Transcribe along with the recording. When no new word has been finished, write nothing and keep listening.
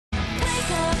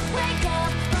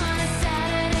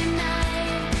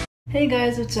Hey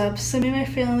guys, what's up? So me and my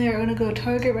family are gonna go to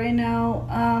Target right now.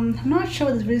 I'm not sure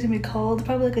what this video is gonna be called.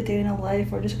 Probably like a day in a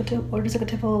life or just like a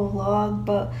typical vlog,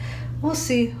 but we'll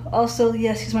see. Also,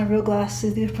 yes, these are my real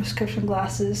glasses. These are prescription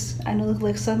glasses. I know they look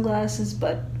like sunglasses,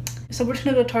 but so we're just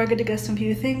gonna go to Target to get some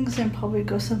few things and probably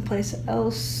go someplace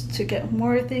else to get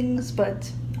more things,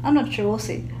 but I'm not sure. We'll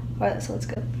see. Alright, so let's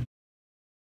go.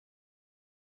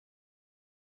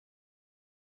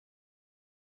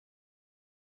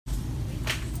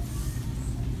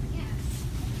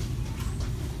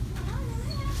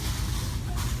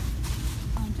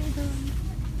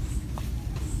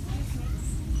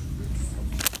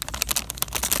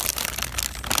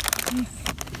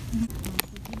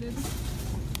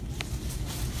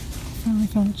 Finally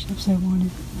found the chips I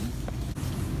wanted.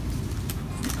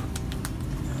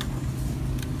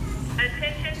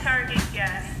 Attention Target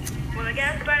guests. Will the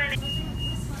guest by the name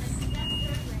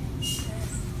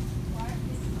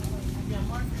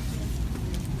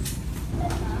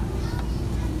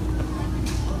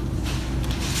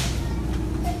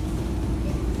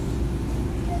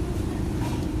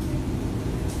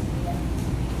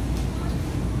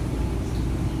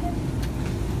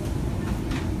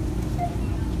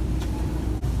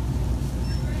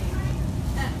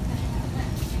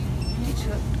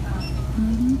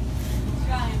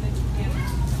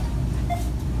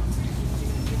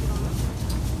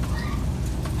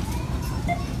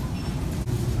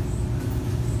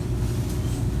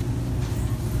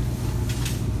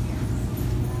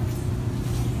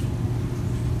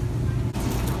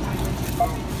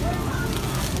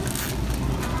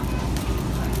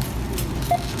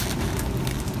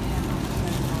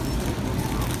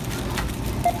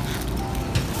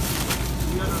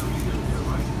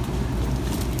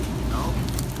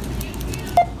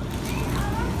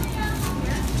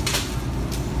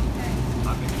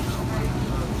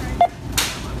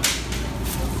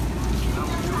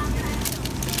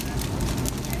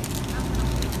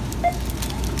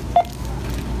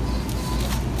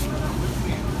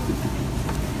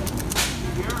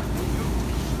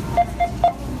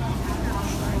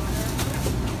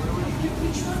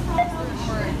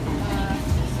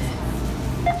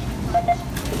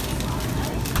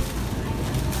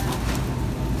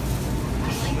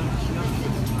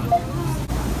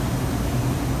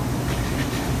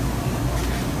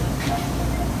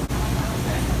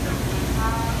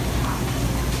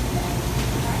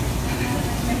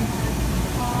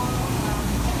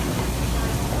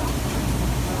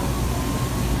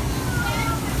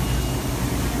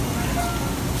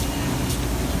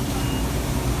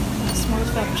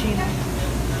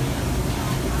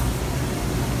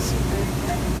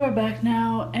We're back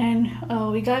now, and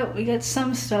we got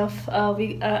some stuff.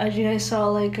 As you guys saw,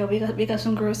 like we got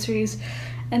some groceries,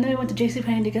 and then we went to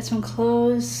JCPenney to get some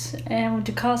clothes, and went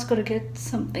to Costco to get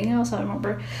something else. I don't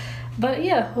remember, but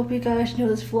yeah, hope you guys enjoy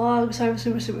this vlog. Sorry,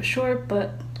 it was super short,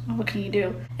 but what can you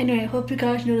do? Anyway, hope you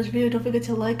guys enjoy this video. Don't forget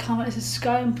to like, comment, and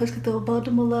subscribe, and please click the bell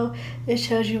down below. It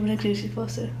shows you when next video is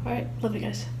posted. All right, love you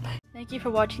guys. Bye. Thank you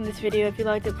for watching this video. If you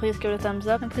liked it, please give it a thumbs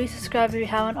up, and please subscribe if you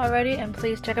haven't already, and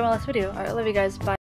please check out my last video. Alright, love you guys. Bye.